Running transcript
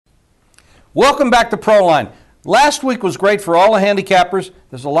Welcome back to Proline. Last week was great for all the handicappers.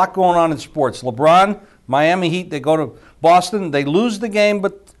 There's a lot going on in sports. LeBron, Miami Heat, they go to Boston. They lose the game,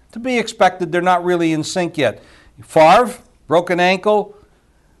 but to be expected, they're not really in sync yet. Favre, broken ankle.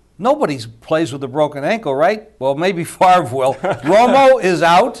 Nobody plays with a broken ankle, right? Well, maybe Favre will. Romo is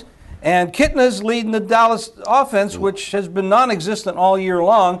out, and Kitna's leading the Dallas offense, which has been non-existent all year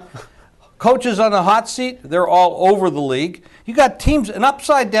long. Coaches on the hot seat, they're all over the league. You got teams, an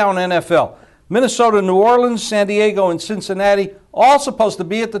upside-down NFL. Minnesota, New Orleans, San Diego, and Cincinnati, all supposed to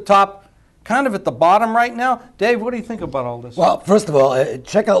be at the top, kind of at the bottom right now. Dave, what do you think about all this? Well, first of all,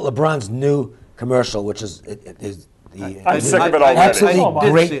 check out LeBron's new commercial, which is I'm sick of it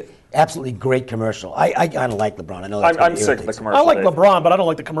already. Absolutely great commercial. I don't like LeBron. I know that's I'm sick of the commercial. I like LeBron, but I don't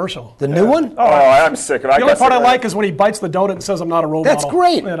like the commercial. The new one? Oh, I'm sick of it. The only part I like is when he bites the donut and says, "I'm not a role model." That's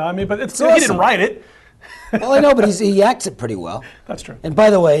great. You know, I mean, but it's awesome. He didn't write it. Well, I know, but he acts it pretty well. That's true. And by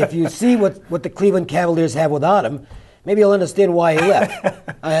the way, if you see what the Cleveland Cavaliers have without him, maybe you'll understand why he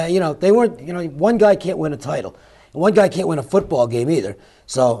left. They weren't. One guy can't win a title, and one guy can't win a football game either.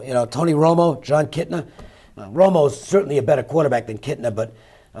 So, Tony Romo, John Kitna. Romo's certainly a better quarterback than Kitna, but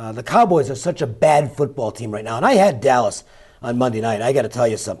the Cowboys are such a bad football team right now. And I had Dallas on Monday night. I got to tell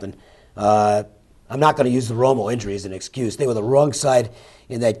you something. I'm not going to use the Romo injury as an excuse. They were the wrong side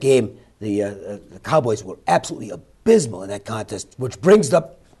in that game. The Cowboys were absolutely abysmal in that contest, which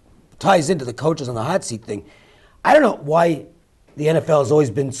ties into the coaches on the hot seat thing. I don't know why the NFL has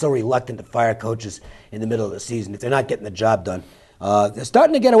always been so reluctant to fire coaches in the middle of the season if they're not getting the job done. They're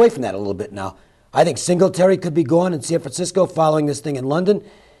starting to get away from that a little bit now. I think Singletary could be gone in San Francisco following this thing in London.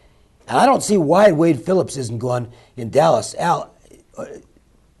 And I don't see why Wade Phillips isn't gone in Dallas. Al,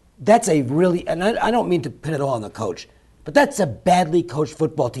 that's a really, and I don't mean to pin it all on the coach, but that's a badly coached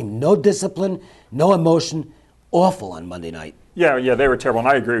football team. No discipline, no emotion, awful on Monday night. Yeah, they were terrible, and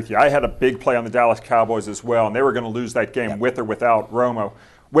I agree with you. I had a big play on the Dallas Cowboys as well, and they were going to lose that game with or without Romo.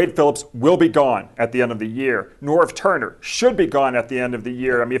 Wade Phillips will be gone at the end of the year. Norv Turner should be gone at the end of the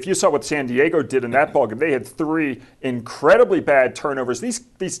year. I mean, if you saw what San Diego did in that ballgame, they had 3 incredibly bad turnovers. These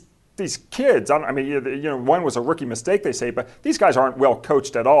kids, I mean, one was a rookie mistake, they say, but these guys aren't well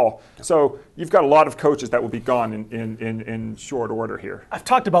coached at all. So you've got a lot of coaches that will be gone in short order here. I've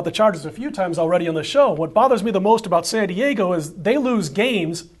talked about the Chargers a few times already on the show. What bothers me the most about San Diego is they lose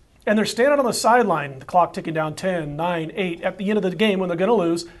games, and they're standing on the sideline, the clock ticking down 10, 9, 8, at the end of the game when they're going to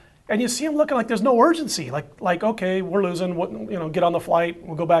lose, and you see them looking like there's no urgency. Like okay, we're losing, get on the flight,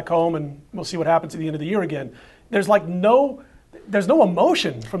 we'll go back home, and we'll see what happens at the end of the year again. There's no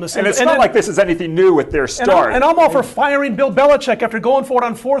emotion from the same. And it's not like this is anything new with their start. And I'm all for firing Bill Belichick after going for it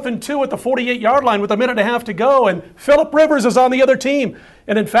on 4th and 2 at the 48-yard line with a minute and a half to go, and Phillip Rivers is on the other team.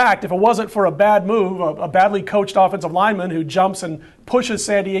 And in fact, if it wasn't for a bad move, a badly coached offensive lineman who jumps and pushes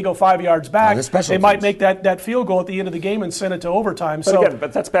San Diego 5 yards back, they might make that field goal at the end of the game and send it to overtime.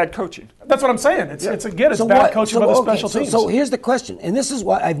 But that's bad coaching. That's what I'm saying. It's bad coaching by the special teams. So here's the question, and this is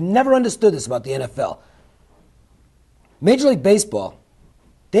why I've never understood this about the NFL. Major League Baseball,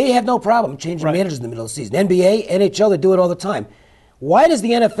 they have no problem changing managers in the middle of the season. NBA, NHL, they do it all the time. Why does the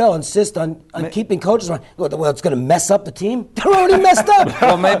NFL insist on keeping coaches around? Well, it's going to mess up the team? They're already messed up.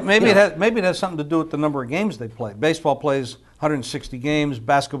 Well, maybe it has something to do with the number of games they play. Baseball plays 160 games.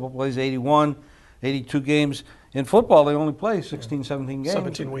 Basketball plays 81, 82 games. In football, they only play 16, 17 games.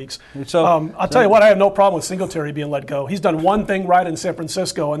 17 weeks. So I'll tell you what, I have no problem with Singletary being let go. He's done one thing right in San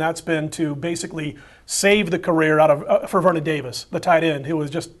Francisco, and that's been to basically save the career out of for Vernon Davis, the tight end, who was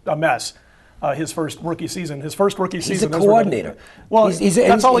just a mess. His first rookie season. He's a coordinator. Well,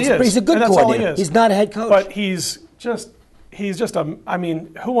 that's all he is. He's a good coordinator. He's not a head coach. But he's just I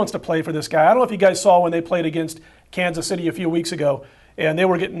mean, who wants to play for this guy? I don't know if you guys saw when they played against Kansas City a few weeks ago, and they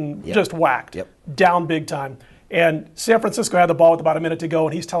were getting just whacked, down big time. And San Francisco had the ball with about a minute to go,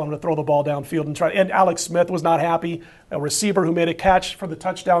 and he's telling them to throw the ball downfield and try. And Alex Smith was not happy. A receiver who made a catch for the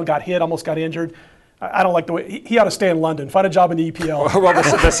touchdown got hit, almost got injured. I don't like the way he ought to stay in London, find a job in the EPL.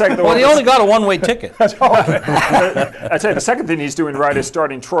 Well, he only got a one-way ticket. I tell you, the second thing he's doing right is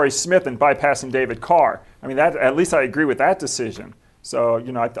starting Troy Smith and bypassing David Carr. I mean, at least I agree with that decision. So,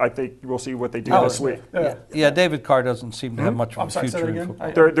 I think we'll see what they do this week. Yeah, David Carr doesn't seem to have much of a future in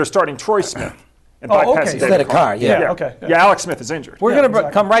football. They're starting Troy Smith. And bypassing David Carr. Yeah, Alex Smith is injured. We're going to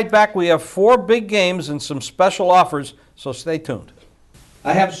come right back. We have 4 big games and some special offers, so stay tuned.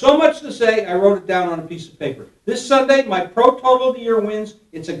 I have so much to say, I wrote it down on a piece of paper. This Sunday, my Pro Total of the Year wins.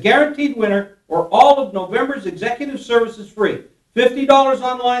 It's a guaranteed winner, or all of November's executive service is free. $50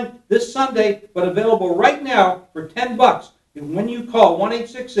 online this Sunday, but available right now for $10 when you call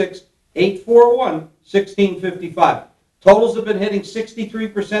 1-866-841-1655. Totals have been hitting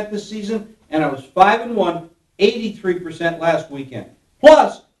 63% this season, and I was 5-1, 83% last weekend.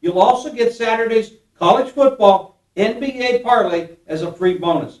 Plus, you'll also get Saturday's college football NBA parlay as a free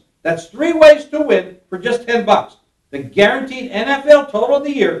bonus. That's 3 ways to win for just $10. The guaranteed NFL total of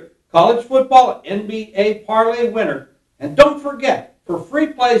the year, college football NBA parlay winner. And don't forget, for free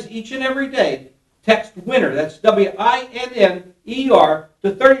plays each and every day, text WINNER, that's WINNER,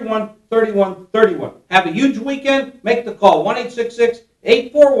 to 313131. Have a huge weekend. Make the call,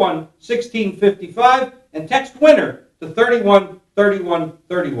 1-866-841-1655, and text WINNER to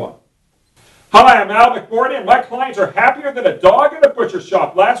 313131. Hi, I'm Al McMorty, and my clients are happier than a dog in a butcher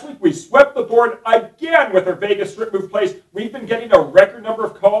shop. Last week, we swept the board again with our Vegas strip move plays. We've been getting a record number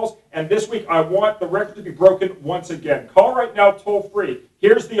of calls, and this week, I want the record to be broken once again. Call right now, toll free.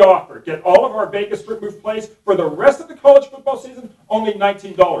 Here's the offer. Get all of our Vegas strip move plays for the rest of the college football season, only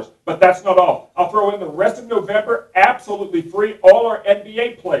 $19. But that's not all. I'll throw in the rest of November, absolutely free, all our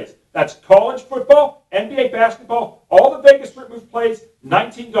NBA plays. That's college football, NBA basketball, all the Vegas strip move plays,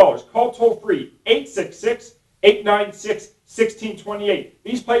 $19. Call toll free, 866-896-1628.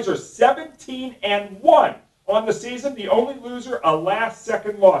 These plays are 17-1 on the season. The only loser, a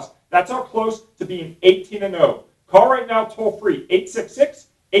last-second loss. That's how close to being 18-0. Call right now, toll free,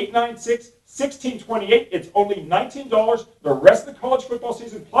 866-896-1628. It's only $19 the rest of the college football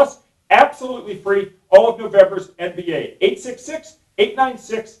season, plus absolutely free all of November's NBA.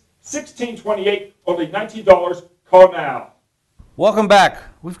 866-896-1628, only $19. Call now. Welcome back.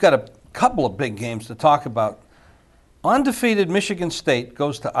 We've got a couple of big games to talk about. Undefeated Michigan State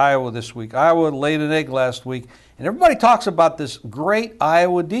goes to Iowa this week. Iowa laid an egg last week, and everybody talks about this great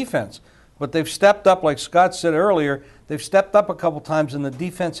Iowa defense. But they've stepped up, like Scott said earlier, they've stepped up a couple times, and the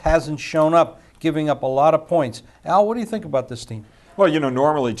defense hasn't shown up, giving up a lot of points. Al, what do you think about this team? Well,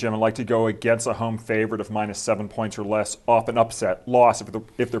 normally, Jim, I like to go against a home favorite of -7 points or less off an upset loss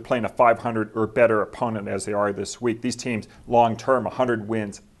if they're playing a 500 or better opponent as they are this week. These teams, long-term, 100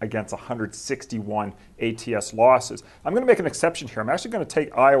 wins against 161 ATS losses. I'm going to make an exception here. I'm actually going to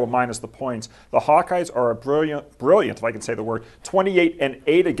take Iowa minus the points. The Hawkeyes are a brilliant, if I can say the word,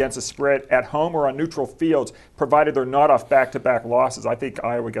 28-8 against the spread at home or on neutral fields, provided they're not off back-to-back losses. I think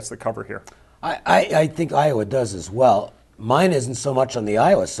Iowa gets the cover here. I think Iowa does as well. Mine isn't so much on the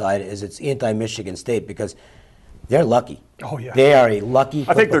Iowa side as it's anti-Michigan State because they're lucky. Oh, yeah. They are a lucky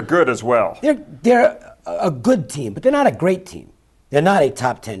I think they're good as well. They're a good team, but they're not a great team. They're not a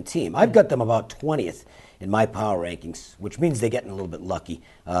top 10 team. I've got them about 20th in my power rankings, which means they're getting a little bit lucky.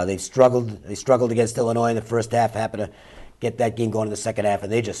 They struggled against Illinois in the first half, happened to get that game going in the second half,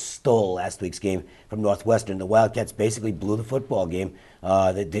 and they just stole last week's game from Northwestern. The Wildcats basically blew the football game.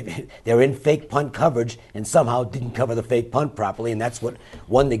 They're in fake punt coverage and somehow didn't cover the fake punt properly, and that's what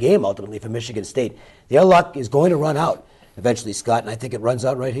won the game ultimately for Michigan State. Their luck is going to run out eventually, Scott, and I think it runs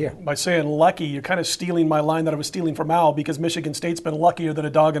out right here. By saying lucky, you're kind of stealing my line that I was stealing from Al, because Michigan State's been luckier than a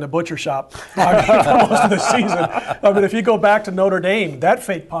dog in a butcher shop for most of the season. I mean, if you go back to Notre Dame, that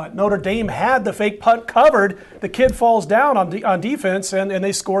fake punt, Notre Dame had the fake punt covered. The kid falls down on defense, and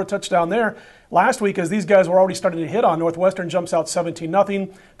they score a touchdown there. Last week, as these guys were already starting to hit on, Northwestern jumps out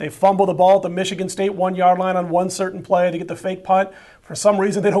 17-0. They fumble the ball at the Michigan State 1-yard line on one certain play. They get the fake punt. For some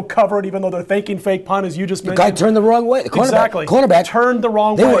reason, they don't cover it, even though they're thinking fake punt, as you just mentioned. The guy turned the wrong way. The cornerback turned the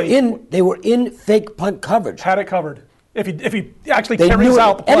wrong way. They were in fake punt coverage. Had it covered. If he actually carries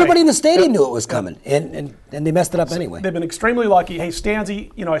out the play. Everybody in the stadium knew it was coming, and they messed it up anyway. They've been extremely lucky. Hey, Stanzi,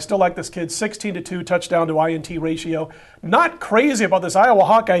 I still like this kid. 16-2 touchdown to INT ratio. Not crazy about this Iowa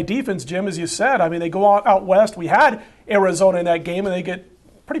Hawkeye defense, Jim, as you said. I mean, they go out west. We had Arizona in that game, and they get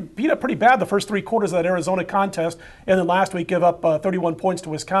beat up pretty bad the first 3 quarters of that Arizona contest, and then last week give up 31 points to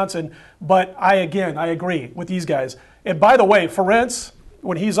Wisconsin. But I agree with these guys. And by the way, Ferencz,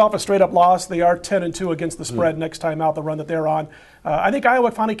 when he's off a straight-up loss, they are 10-2 against the spread next time out, the run that they're on. I think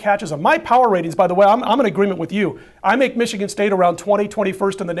Iowa finally catches them. My power ratings, by the way, I'm in agreement with you. I make Michigan State around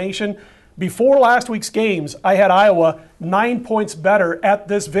 21st in the nation. Before last week's games, I had Iowa 9 points better at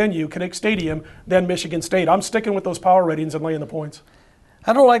this venue, Kinnick Stadium, than Michigan State. I'm sticking with those power ratings and laying the points.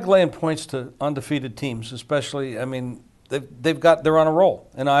 I don't like laying points to undefeated teams, especially, I mean, they're on a roll.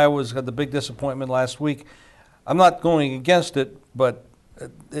 And Iowa's got the big disappointment last week. I'm not going against it, but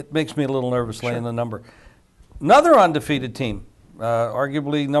it makes me a little nervous laying the number. Another undefeated team,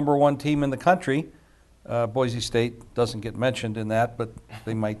 arguably number 1 team in the country. Boise State doesn't get mentioned in that, but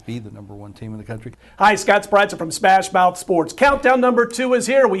they might be the number 1 team in the country. Hi, Scott Spritzer from Smash Mouth Sports. Countdown number 2 is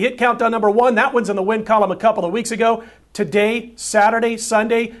here. We hit countdown number 1. That one's in the win column a couple of weeks ago. Today, Saturday,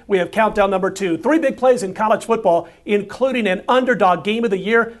 Sunday, we have countdown number 2. 3 big plays in college football, including an underdog game of the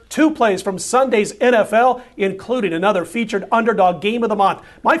year. 2 plays from Sunday's NFL, including another featured underdog game of the month.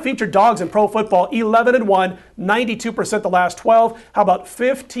 My featured dogs in pro football, 11-1, 92% the last 12. How about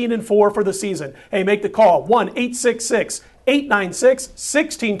 15-4 for the season? Hey, make the call,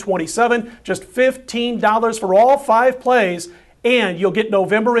 1-866-896-1627. Just $15 for all 5 plays. And you'll get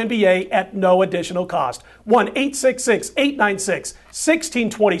November NBA at no additional cost.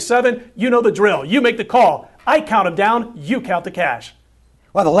 1-866-896-1627. You know the drill. You make the call. I count them down. You count the cash.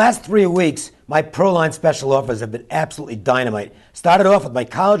 Well, the last 3 weeks, my Proline special offers have been absolutely dynamite. Started off with my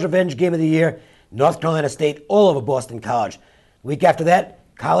College Revenge Game of the Year, North Carolina State, all over Boston College. Week after that,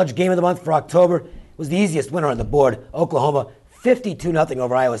 College Game of the Month for October was the easiest winner on the board. Oklahoma, 52-0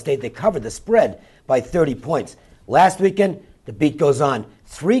 over Iowa State. They covered the spread by 30 points. Last weekend, the beat goes on.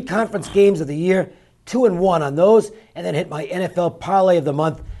 3 conference games of the year, 2-1 on those, and then hit my NFL parlay of the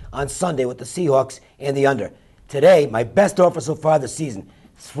month on Sunday with the Seahawks and the under. Today, my best offer so far this season,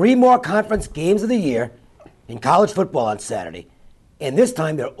 3 more conference games of the year in college football on Saturday. And this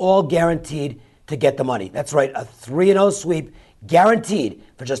time, they're all guaranteed to get the money. That's right, a 3-0 sweep guaranteed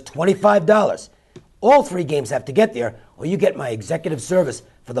for just $25. All 3 games have to get there, or you get my executive service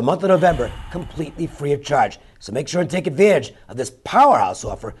for the month of November completely free of charge. So make sure and take advantage of this powerhouse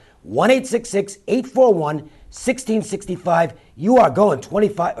offer. 1-866-841-1665. You are going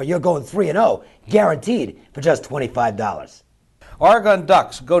 25, or you're going 3-0, guaranteed for just $25. Oregon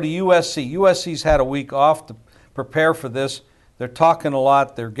Ducks go to USC. USC's had a week off to prepare for this. They're talking a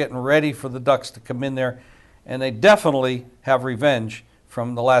lot. They're getting ready for the Ducks to come in there, and they definitely have revenge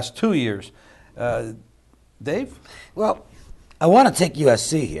from the last 2 years. Dave? Well, I want to take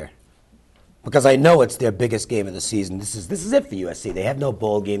USC here because I know it's their biggest game of the season. This is it for USC. They have no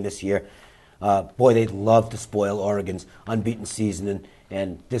bowl game this year. Boy, they'd love to spoil Oregon's unbeaten season,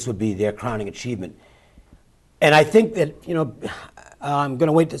 and this would be their crowning achievement. And I think that, I'm going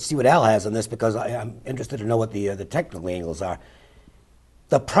to wait to see what Al has on this because I'm interested to know what the technical angles are.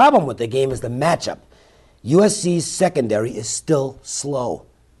 The problem with the game is the matchup. USC's secondary is still slow.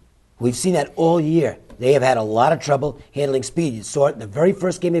 We've seen that all year. They have had a lot of trouble handling speed. You saw it in the very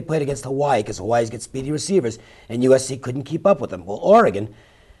first game they played against Hawaii because Hawaii's get speedy receivers, and USC couldn't keep up with them. Well, Oregon,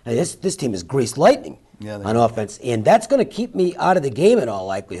 this team is greased lightning on offense, and that's going to keep me out of the game in all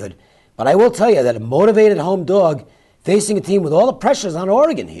likelihood. But I will tell you that a motivated home dog facing a team with all the pressures on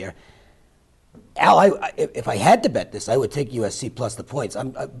Oregon here, Al, if I had to bet this, I would take USC plus the points.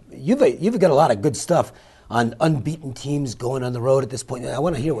 You've got a lot of good stuff on unbeaten teams going on the road at this point. I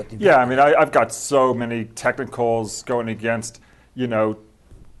want to hear what you've got. I mean, I've got so many technicals going against,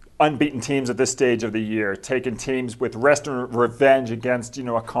 unbeaten teams at this stage of the year, taking teams with rest and revenge against,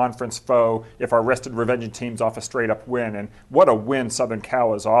 a conference foe if our rest and revenge team's off a straight-up win. And what a win Southern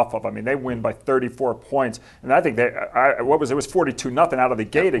Cal is off of. I mean, they win by 34 points. And I think it was 42-0 out of the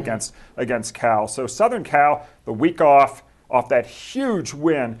gate against Cal. So Southern Cal, the week off that huge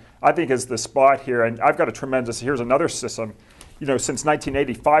win, I think is the spot here. And I've got here's another system. Since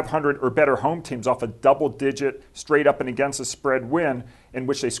 1980, 500 or better home teams off a double-digit straight up and against the spread win in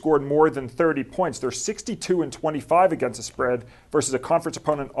which they scored more than 30 points. They're 62-25 against the spread versus a conference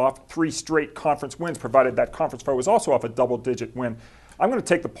opponent off 3 straight conference wins, provided that conference foe was also off a double-digit win. I'm going to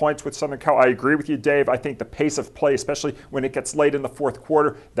take the points with Southern Cal. I agree with you, Dave. I think the pace of play, especially when it gets late in the fourth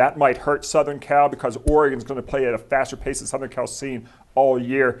quarter, that might hurt Southern Cal because Oregon's going to play at a faster pace than Southern Cal's seen all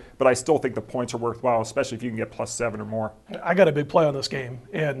year. But I still think the points are worthwhile, especially if you can get +7 or more. I got a big play on this game,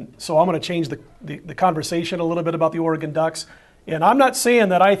 and so I'm going to change the conversation a little bit about the Oregon Ducks. And I'm not saying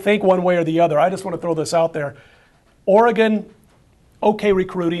that I think one way or the other. I just want to throw this out there. Oregon, okay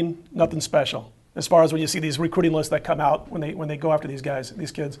recruiting, nothing special. As far as when you see these recruiting lists that come out when they go after these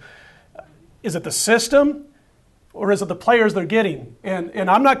kids. Is it the system or is it the players they're getting?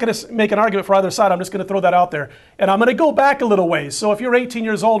 And I'm not going to make an argument for either side. I'm just going to throw that out there. And I'm going to go back a little ways. So if you're 18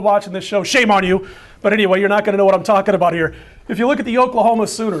 years old watching this show, shame on you. But anyway, you're not going to know what I'm talking about here. If you look at the Oklahoma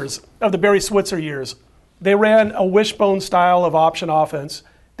Sooners of the Barry Switzer years, they ran a wishbone style of option offense.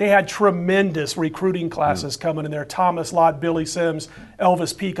 They had tremendous recruiting classes coming in there. Thomas Lott, Billy Sims,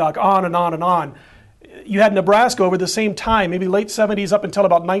 Elvis Peacock, on and on and on. You had Nebraska over the same time, maybe late 70s up until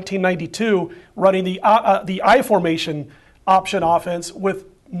about 1992, running the I formation option offense with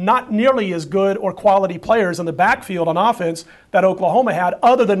not nearly as good or quality players in the backfield on offense that Oklahoma had,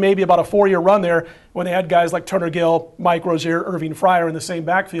 other than maybe about a 4-year run there when they had guys like Turner Gill, Mike Rozier, Irving Fryer in the same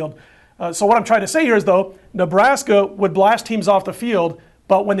backfield. So what I'm trying to say here is, though, Nebraska would blast teams off the field,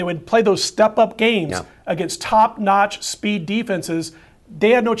 but when they would play those step-up games against top-notch speed defenses,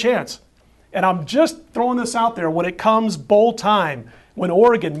 they had no chance. And I'm just throwing this out there when it comes bowl time, when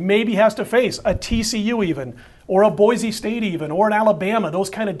Oregon maybe has to face a TCU even, or a Boise State even, or an Alabama, those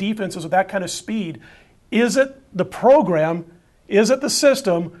kind of defenses with that kind of speed. Is it the program? Is it the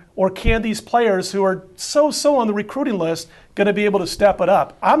system? Or can these players who are so on the recruiting list going to be able to step it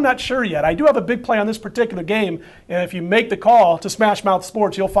up? I'm not sure yet. I do have a big play on this particular game, and if you make the call to Smash Mouth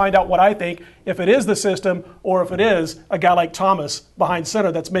Sports, you'll find out what I think, if it is the system or if it is a guy like Thomas behind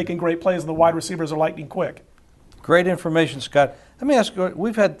center that's making great plays and the wide receivers are lightning quick. Great information, Scott. Let me ask you,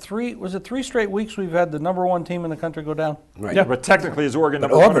 we've had three straight weeks we've had the number one team in the country go down? Right. Yeah, but technically is Oregon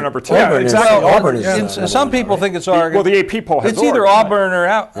number Auburn, one or number two? Auburn is, exactly. Auburn is some people think it's Oregon. Well, the AP poll has It's either Auburn or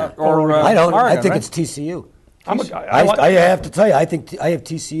I don't. Oregon, I think right? it's TCU. I I have to tell you, I think I have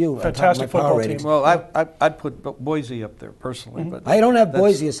TCU. on top of Fantastic my power football ratings. team. Well, I'd put Boise up there personally, but I don't have that's-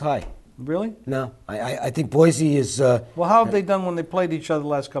 Boise as high. Really? No, I think Boise is. Well, how have they done when they played each other the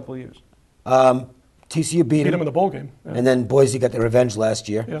last couple of years? TCU beat Beat them in them, the bowl game. Yeah. and then Boise got their revenge last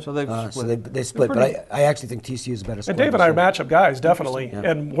year. Yeah. So they've So split. they split, but I actually think TCU is a better squad. And Dave and I are matchup guys, definitely, Yeah.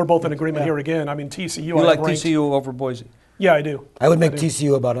 and we're both in agreement here again. I mean, TCU. You I like have ranked- TCU over Boise? Yeah, I do. I would make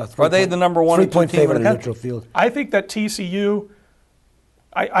TCU about a 3 Are they the number one and two 3-point team in favorite the in country? neutral field. I think that TCU.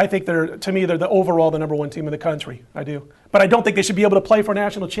 I think they're the overall the number one team in the country. I do, but I don't think they should be able to play for a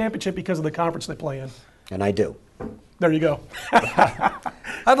national championship because of the conference they play in. And I do. There you go.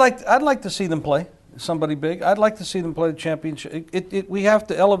 I'd like to see them play somebody big. I'd like to see them play the championship. We have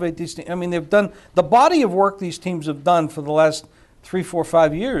to elevate these teams. I mean, they've done the body of work these teams have done for the last 3, 4,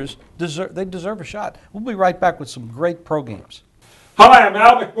 5 years. They deserve a shot. We'll be right back with some great pro games. Hi, I'm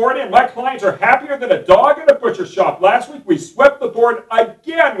Al McMorty, and my clients are happier than a dog in a butcher shop. Last week, we swept the board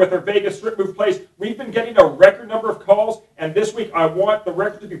again with our Vegas strip move plays. We've been getting a record number of calls, and this week, I want the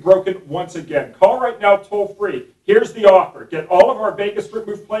record to be broken once again. Call right now, toll free. Here's the offer. Get all of our Vegas strip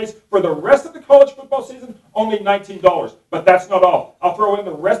move plays for the rest of the college football season, only $19. But that's not all. I'll throw in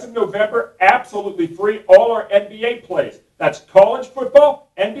the rest of November, absolutely free, all our NBA plays. That's college football,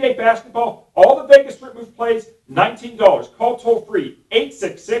 NBA basketball, all the Vegas strip move plays, $19. Call toll free,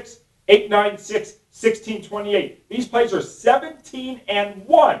 866-896-1628. These plays are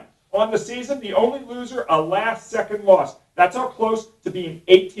 17-1 on the season. The only loser, a last-second loss. That's how close to being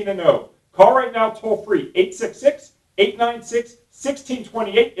 18-0. Call right now, toll free,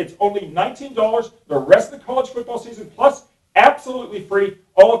 866-896-1628. It's only $19 the rest of the college football season, plus absolutely free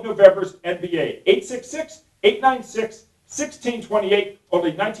all of November's NBA. 866-896-1628,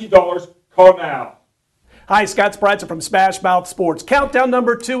 only $19. Call now. Hi, Scott Spritzer from Smash Mouth Sports. Countdown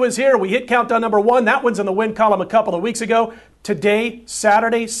number 2 is here. We hit countdown number 1. That one's in the win column a couple of weeks ago. Today,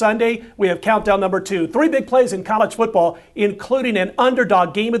 Saturday, Sunday, we have countdown number 2. 3 big plays in college football, including an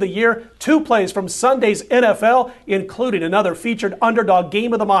underdog game of the year. 2 plays from Sunday's NFL, including another featured underdog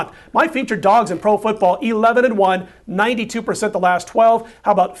game of the month. My featured dogs in pro football, 11-1, 92% the last 12.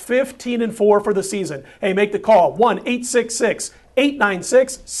 How about 15-4 for the season? Hey, make the call,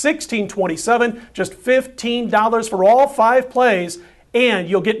 1-866-896-1627. Just $15 for all 5 plays, and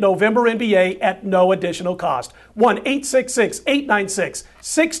you'll get November NBA at no additional cost.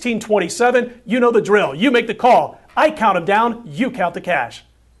 1-866-896-1627. You know the drill. You make the call. I count them down. You count the cash.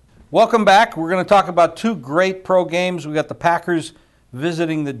 Welcome back. We're going to talk about 2 great pro games. We got the Packers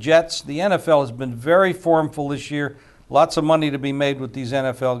visiting the Jets. The NFL has been very formful this year. Lots of money to be made with these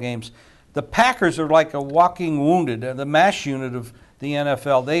NFL games. The Packers are like a walking wounded, the MASH unit of the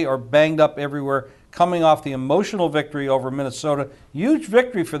NFL. They are banged up everywhere, coming off the emotional victory over Minnesota. Huge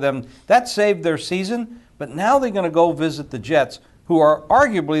victory for them. That saved their season, but now they're going to go visit the Jets, who are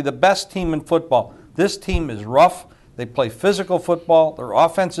arguably the best team in football. This team is rough. They play physical football. Their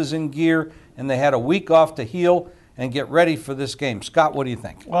offense is in gear, and they had a week off to heal and get ready for this game. Scott, what do you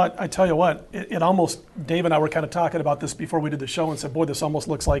think? Well, I tell you what, it almost, Dave and I were kind of talking about this before we did the show and said, boy, this almost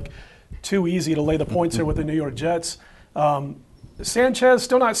looks like too easy to lay the points here with the New York Jets. Sanchez,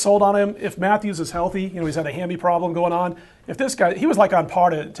 still not sold on him. If Matthews is healthy, he's had a hammy problem going on. If this guy, he was like on par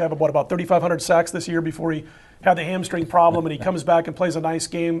to have about 3,500 sacks this year before he had the hamstring problem, and he comes back and plays a nice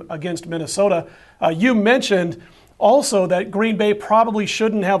game against Minnesota. You mentioned also that Green Bay probably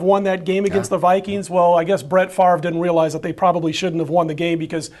shouldn't have won that game against the Vikings. Well, I guess Brett Favre didn't realize that they probably shouldn't have won the game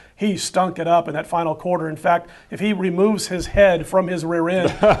because he stunk it up in that final quarter. In fact, if he removes his head from his rear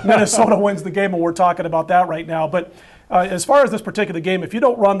end, Minnesota wins the game, and we're talking about that right now. But as far as this particular game, if you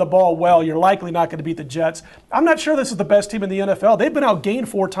don't run the ball well, you're likely not going to beat the Jets. I'm not sure this is the best team in the NFL. They've been outgained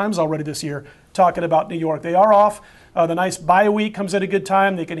 4 times already this year, talking about New York. They are off. The nice bye week comes at a good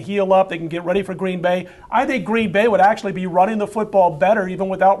time. They can heal up. They can get ready for Green Bay. I think Green Bay would actually be running the football better even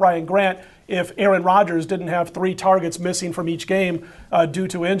without Ryan Grant if Aaron Rodgers didn't have 3 targets missing from each game due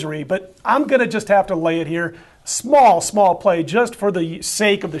to injury. But I'm going to just have to lay it here. Small play just for the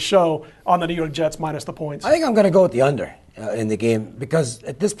sake of the show on the New York Jets minus the points. I think I'm going to go with the under in the game because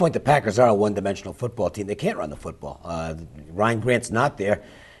at this point the Packers are a one-dimensional football team. They can't run the football. Ryan Grant's not there,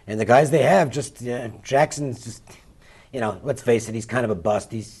 and the guys they have Jackson's just, let's face it, he's kind of a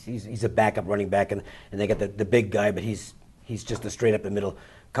bust. He's a backup running back, and they got the big guy, but he's just a straight up the middle,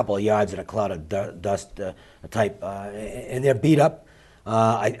 couple of yards in a cloud of dust type, and they're beat up.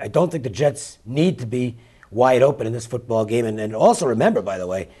 I don't think the Jets need to be wide open in this football game. And also remember, by the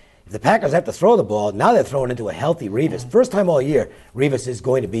way, if the Packers have to throw the ball, now they're throwing into a healthy Revis. First time all year, Revis is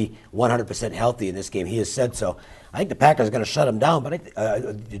going to be 100% healthy in this game. He has said so. I think the Packers are going to shut him down, but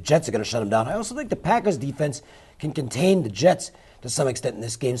the Jets are going to shut him down. I also think the Packers defense can contain the Jets to some extent in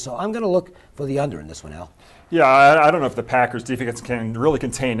this game, so I'm going to look for the under in this one, Al. Yeah, I don't know if the Packers defense can really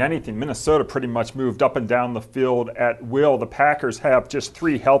contain anything. Minnesota pretty much moved up and down the field at will. The Packers have just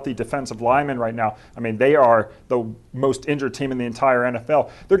 3 healthy defensive linemen right now. I mean, they are the most injured team in the entire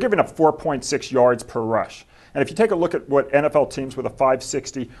NFL. They're giving up 4.6 yards per rush. And if you take a look at what NFL teams with a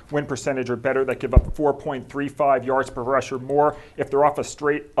 560 win percentage or better that give up 4.35 yards per rush or more, if they're off a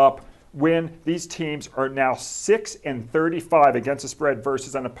straight up win, these teams are now 6-35 against the spread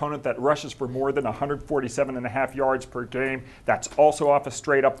versus an opponent that rushes for more than 147.5 yards per game. That's also off a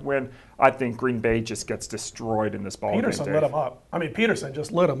straight-up win. I think Green Bay just gets destroyed in this ball game. Peterson lit him up. I mean, Peterson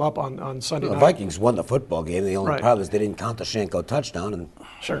just lit him up on Sunday night. The Vikings won the football game. The only problem is they didn't count the Shanko touchdown,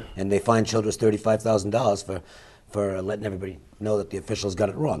 and they fined Childress $35,000 for letting everybody know that the officials got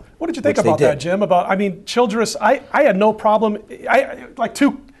it wrong. What did you think about that, Jim? Childress, I had no problem. Like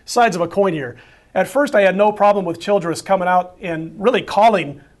two sides of a coin here. At first, I had no problem with Childress coming out and really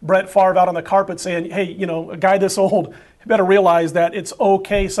calling Brett Favre out on the carpet saying, hey, a guy this old, you better realize that it's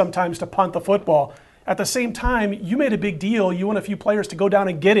okay sometimes to punt the football. At the same time, you made a big deal. You want a few players to go down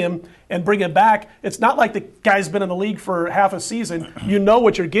and get him and bring him back. It's not like the guy's been in the league for half a season. You know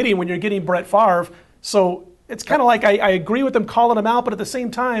what you're getting when you're getting Brett Favre. So it's kind of like I agree with them calling him out, but at the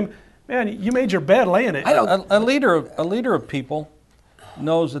same time, man, you made your bed laying it. A leader of people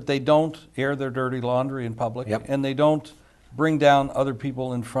knows that they don't air their dirty laundry in public, and they don't bring down other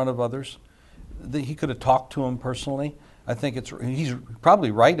people in front of others. He could have talked to him personally. I think he's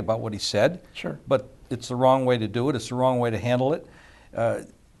probably right about what he said. Sure. But it's the wrong way to do it. It's the wrong way to handle it.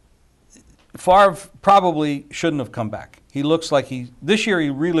 Favre probably shouldn't have come back. He looks like this year he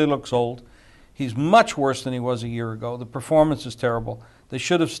really looks old. He's much worse than he was a year ago. The performance is terrible. They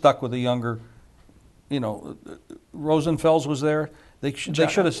should have stuck with a younger, Rosenfels was there. They should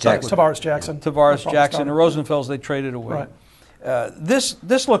have stuck with Tavares Jackson. And Rosenfels they traded away. Right. This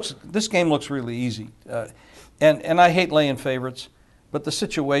game looks really easy, and I hate laying favorites, but the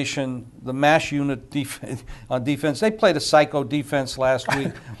situation, the mash unit on defense, they played a psycho defense last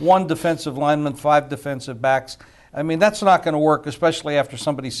week. 1 defensive lineman, 5 defensive backs. I mean, that's not going to work, especially after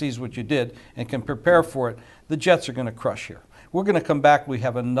somebody sees what you did and can prepare for it. The Jets are going to crush here. We're going to come back. We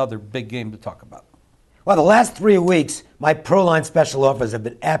have another big game to talk about. Well, the last 3 weeks, my Proline special offers have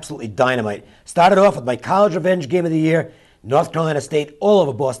been absolutely dynamite. Started off with my college revenge game of the year, North Carolina State all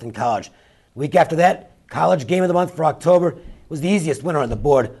over Boston College. Week after that, college game of the month for October was the easiest winner on the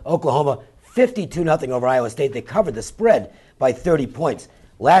board. Oklahoma, 52-0 over Iowa State. They covered the spread by 30 points.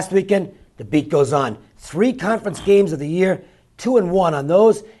 Last weekend, the beat goes on. 3 conference games of the year, 2-1 on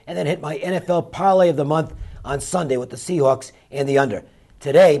those, and then hit my NFL parlay of the month on Sunday with the Seahawks and the under.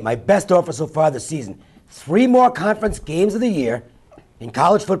 Today, my best offer so far this season. 3 more conference games of the year in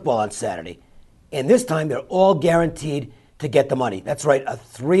college football on Saturday. And this time, they're all guaranteed to get the money. That's right, a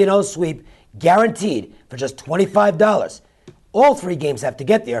 3-0 sweep guaranteed for just $25. All 3 games have to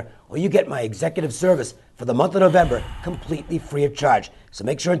get there, or you get my executive service for the month of November completely free of charge. So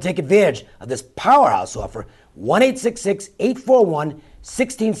make sure and take advantage of this powerhouse offer,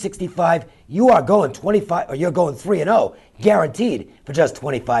 1-866-841-1665. You are going 25, or you're going 3-0, guaranteed for just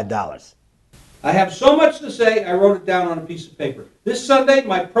 $25. I have so much to say, I wrote it down on a piece of paper. This Sunday,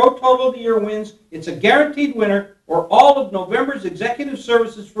 my Pro Total of the Year wins. It's a guaranteed winner, or all of November's executive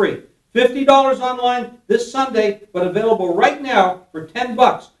service is free. $50 online this Sunday, but available right now for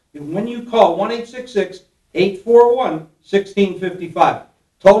 $10 when you call 1-866-841-1655.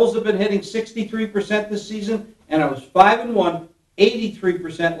 Totals have been hitting 63% this season, and I was 5-1,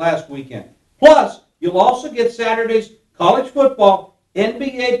 83% last weekend. Plus, you'll also get Saturday's college football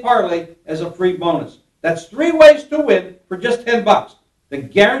NBA parlay as a free bonus. That's 3 ways to win for just $10. The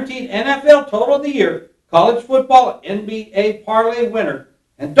guaranteed NFL Total of the Year, college football NBA parlay winner.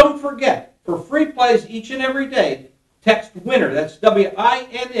 And don't forget, for free plays each and every day, Text WINNER, that's WINNER,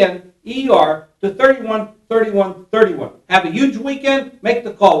 to 313131. Have a huge weekend. Make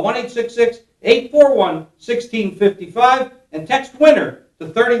the call, 1-866-841-1655, and text WINNER to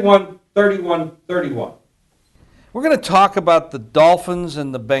 313131. We're going to talk about the Dolphins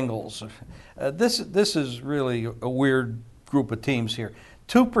and the Bengals. This is really a weird group of teams here.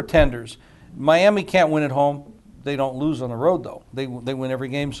 Two pretenders. Miami can't win at home. They don't lose on the road, though. They win every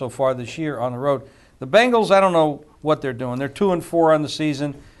game so far this year on the road. The Bengals, I don't know what they're doing. They're 2-4 on the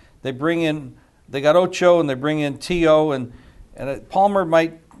season. They got Ocho and they bring in T.O. and Palmer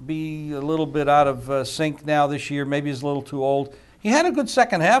might be a little bit out of sync now this year. Maybe he's a little too old. He had a good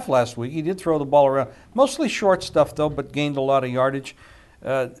second half last week. He did throw the ball around. Mostly short stuff, though, but gained a lot of yardage.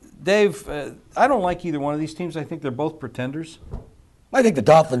 Dave, I don't like either one of these teams. I think they're both pretenders. I think the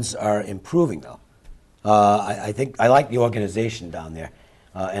Dolphins are improving, though. I think I like the organization down there,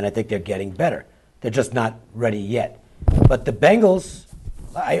 and I think they're getting better. They're just not ready yet. But the Bengals,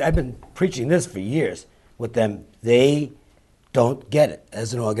 I've been preaching this for years with them. They don't get it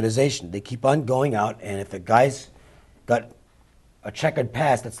as an organization. They keep on going out, and if a guy's got a checkered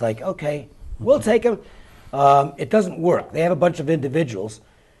past, it's like, okay, we'll take him. It doesn't work. They have a bunch of individuals.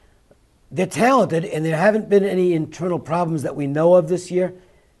 They're talented, and there haven't been any internal problems that we know of this year,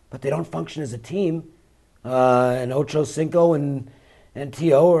 but they don't function as a team. And Ocho Cinco and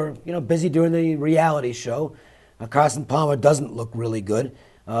T.O. are busy doing the reality show. Carson Palmer doesn't look really good.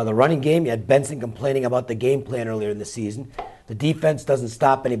 The running game, you had Benson complaining about the game plan earlier in the season. The defense doesn't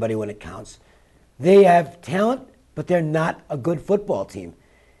stop anybody when it counts. They have talent, but they're not a good football team.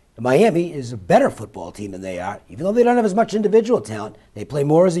 Miami is a better football team than they are. Even though they don't have as much individual talent, they play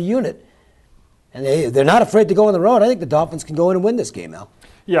more as a unit. And they're not afraid to go on the road. I think the Dolphins can go in and win this game, Al.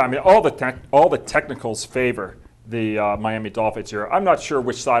 Yeah, I mean, all the technicals favor the Miami Dolphins here. I'm not sure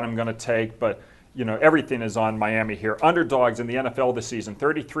which side I'm going to take, but everything is on Miami here. Underdogs in the NFL this season,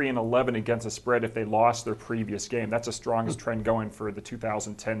 33-11 against the spread if they lost their previous game. That's the strongest trend going for the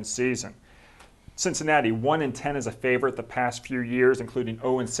 2010 season. Cincinnati, 1-10 as a favorite the past few years, including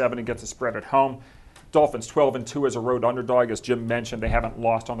 0-7 against the spread at home. Dolphins 12-2 as a road underdog. As Jim mentioned, they haven't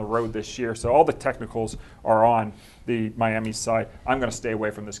lost on the road this year. So all the technicals are on the Miami side. I'm going to stay away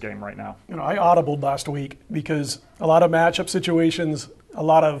from this game right now. I audibled last week because a lot of matchup situations, a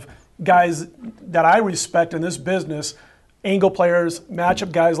lot of guys that I respect in this business, angle players,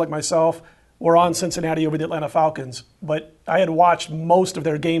 matchup guys like myself, were on Cincinnati over the Atlanta Falcons. But I had watched most of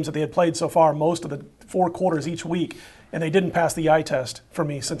their games that they had played so far, most of the 4 quarters each week, and they didn't pass the eye test for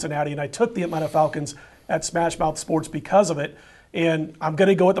me, Cincinnati. And I took the Atlanta Falcons at Smash Mouth Sports because of it. And I'm going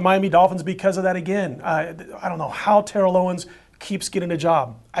to go with the Miami Dolphins because of that again. I don't know how Terrell Owens keeps getting a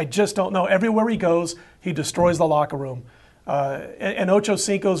job. I just don't know. Everywhere he goes, he destroys the locker room. And Ocho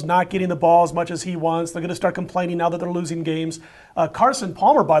Cinco's not getting the ball as much as he wants. They're going to start complaining now that they're losing games. Carson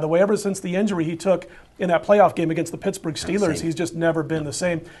Palmer, by the way, ever since the injury he took in that playoff game against the Pittsburgh Steelers, he's just never been the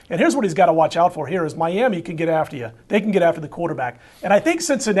same. And here's what he's got to watch out for here is Miami can get after you. They can get after the quarterback. And I think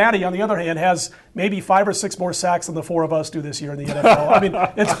Cincinnati, on the other hand, has maybe 5 or 6 more sacks than the 4 of us do this year in the NFL. I mean,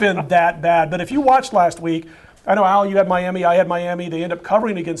 it's been that bad. But if you watched last week, I know, Al, you had Miami, I had Miami. They end up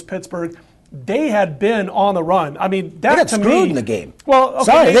covering against Pittsburgh. They had been on the run. I mean, that got to me, screwed in the game. Well, okay,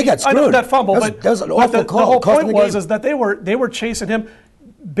 sorry, they got screwed. I know that fumble, that was an awful call. The whole Cost point was that they were chasing him.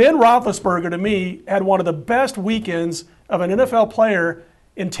 Ben Roethlisberger, to me, had one of the best weekends of an NFL player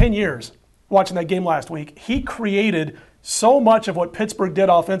in 10 years. Watching that game last week, he created so much of what Pittsburgh did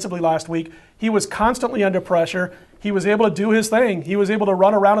offensively last week. He was constantly under pressure. He was able to do his thing. He was able to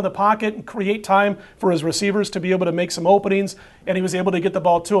run around in the pocket and create time for his receivers to be able to make some openings, and he was able to get the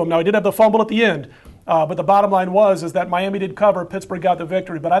ball to him. Now, he did have the fumble at the end, but the bottom line is that Miami did cover. Pittsburgh got the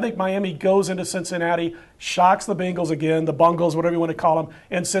victory. But I think Miami goes into Cincinnati, shocks the Bengals again, the Bungles, whatever you want to call them,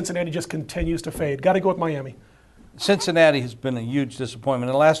 and Cincinnati just continues to fade. Got to go with Miami. Cincinnati has been a huge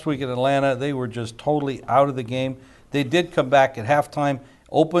disappointment. And last week in Atlanta, they were just totally out of the game. They did come back at halftime,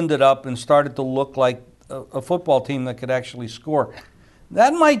 opened it up, and started to look like a football team that could actually score.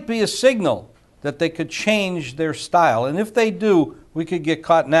 That might be a signal that they could change their style. And if they do, we could get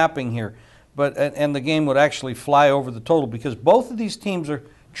caught napping here. And the game would actually fly over the total because both of these teams are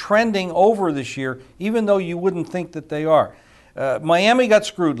trending over this year, even though you wouldn't think that they are. Miami got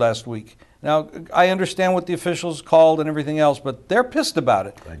screwed last week. Now, I understand what the officials called and everything else, but they're pissed about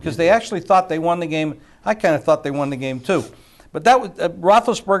it because they actually thought they won the game. I kind of thought they won the game too. But that was,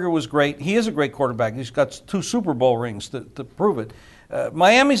 Roethlisberger was great. He is a great quarterback. He's got 2 Super Bowl rings to prove it.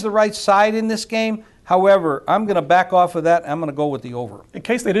 Miami's the right side in this game. However, I'm going to back off of that. I'm going to go with the over. In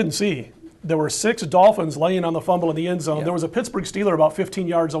case they didn't see, there were 6 Dolphins laying on the fumble in the end zone. There was a Pittsburgh Steeler about 15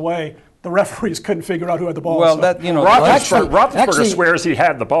 yards away. The referees couldn't figure out who had the ball. Well, so. that, you know, Roethlisberger swears he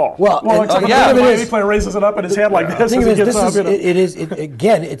had the ball. Except the Miami player raises it up in his head like this.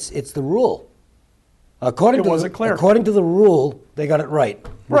 It's the rule. According to the rule, they got it right.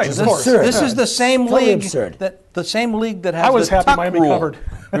 Right, is of course. absurd. This is the same Totally league absurd. the same league that has I was the happy tuck Miami rule. covered.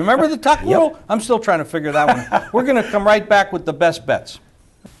 Remember the tuck rule? I'm still trying to figure that one. We're going to come right back with the best bets.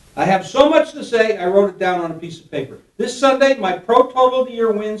 I have so much to say, I wrote it down on a piece of paper. This Sunday, my Pro Total of the Year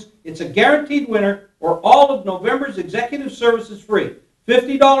wins. It's a guaranteed winner, or all of November's executive service is free.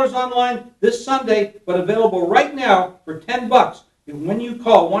 $50 online this Sunday, but available right now for $10 when you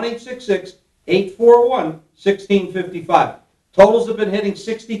call 1-866-841-1655. Totals have been hitting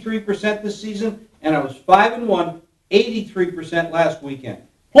 63% this season, and I was 5-1, 83% last weekend.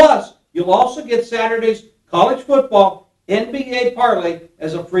 Plus, you'll also get Saturday's college football NBA parlay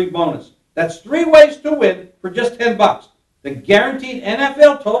as a free bonus. That's 3 ways to win for just $10. The guaranteed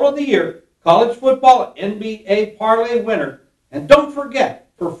NFL Total of the Year, college football NBA parlay winner. And don't forget,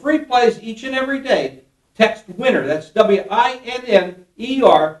 for free plays each and every day, text WINNER, that's WINNER,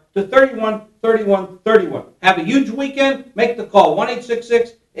 to 313131. Have a huge weekend. Make the call,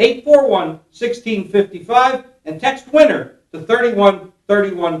 1-866-841-1655, and text WINNER to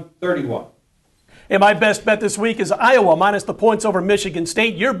 313131. And my best bet this week is Iowa minus the points over Michigan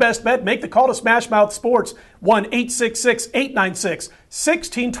State. Your best bet, make the call to Smash Mouth Sports,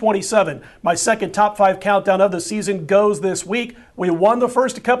 1-866-896-1627. My second top 5 countdown of the season goes this week. We won the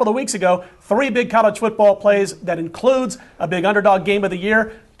first a couple of weeks ago. 3 big college football plays that includes a big underdog game of the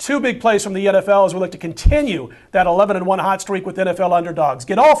year. 2 big plays from the NFL as we look to continue that 11-1 hot streak with NFL underdogs.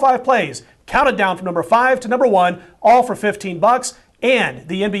 Get all 5 plays, counted down from number 5 to number 1, all for $15. And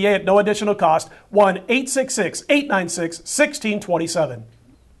the NBA at no additional cost, 1-866-896-1627.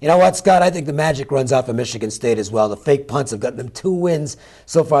 You know what, Scott? I think the magic runs out for Michigan State as well. The fake punts have gotten them 2 wins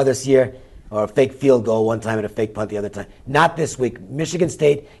so far this year, or a fake field goal one time and a fake punt the other time. Not this week. Michigan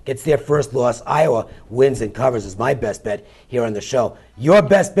State gets their first loss. Iowa wins and covers is my best bet here on the show. Your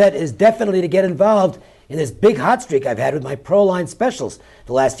best bet is definitely to get involved in this big hot streak I've had with my Proline specials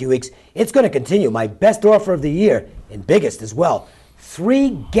the last few weeks. It's going to continue. My best offer of the year, and biggest as well.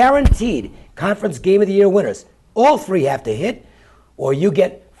 3 guaranteed conference game of the year winners. All 3 have to hit, or you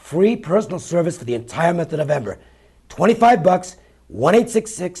get free personal service for the entire month of November. $25,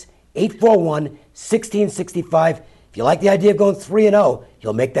 1-866-841-1665. If you like the idea of going 3-0,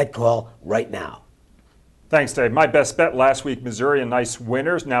 you'll make that call right now. Thanks, Dave. My best bet last week, Missouri, a nice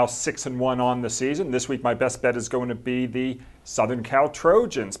winners, now 6-1 on the season. This week, my best bet is going to be the Southern Cal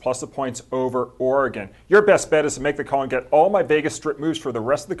Trojans, plus the points over Oregon. Your best bet is to make the call and get all my Vegas strip moves for the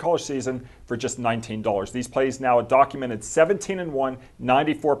rest of the college season for just $19. These plays now a documented 17-1,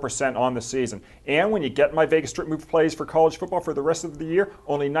 94% on the season. And when you get my Vegas strip move plays for college football for the rest of the year,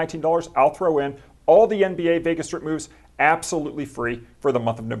 only $19, I'll throw in all the NBA Vegas strip moves absolutely free for the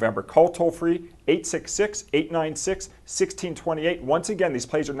month of November. Call toll-free 866-896-1628. Once again, these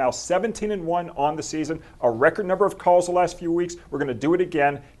plays are now 17-1 on the season, a record number of calls the last few weeks. We're going to do it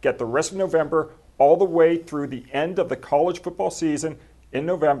again, get the rest of November all the way through the end of the college football season in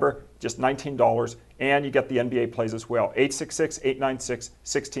November, just $19, and you get the NBA plays as well.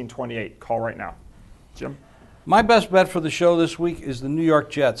 866-896-1628. Call right now. Jim? My best bet for the show this week is the New York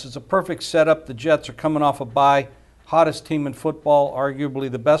Jets. It's a perfect setup. The Jets are coming off a bye. Hottest team in football, arguably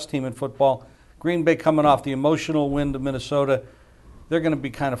the best team in football. Green Bay coming off the emotional win to Minnesota. They're going to be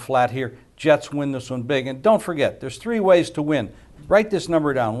kind of flat here. Jets win this one big. And don't forget, there's 3 ways to win. Write this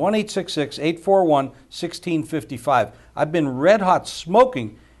number down, 1-866-841-1655. I've been red hot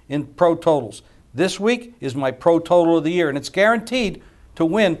smoking in pro totals. This week is my pro total of the year, and it's guaranteed to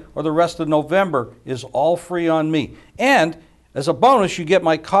win, or the rest of November is all free on me. And as a bonus, you get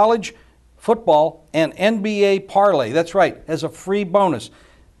my college football and NBA parlay. That's right, as a free bonus.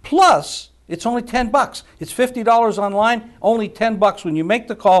 Plus, it's only $10. It's $50 online, only $10 when you make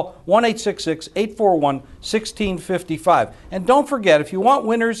the call, 1-866-841-1655. And don't forget, if you want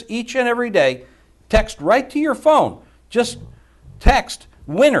winners each and every day, text right to your phone. Just text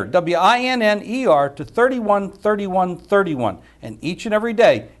WINNER, WINNER, to 313131. And each and every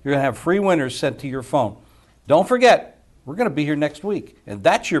day, you're going to have free winners sent to your phone. Don't forget, we're going to be here next week. And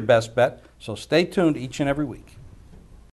that's your best bet, so stay tuned each and every week.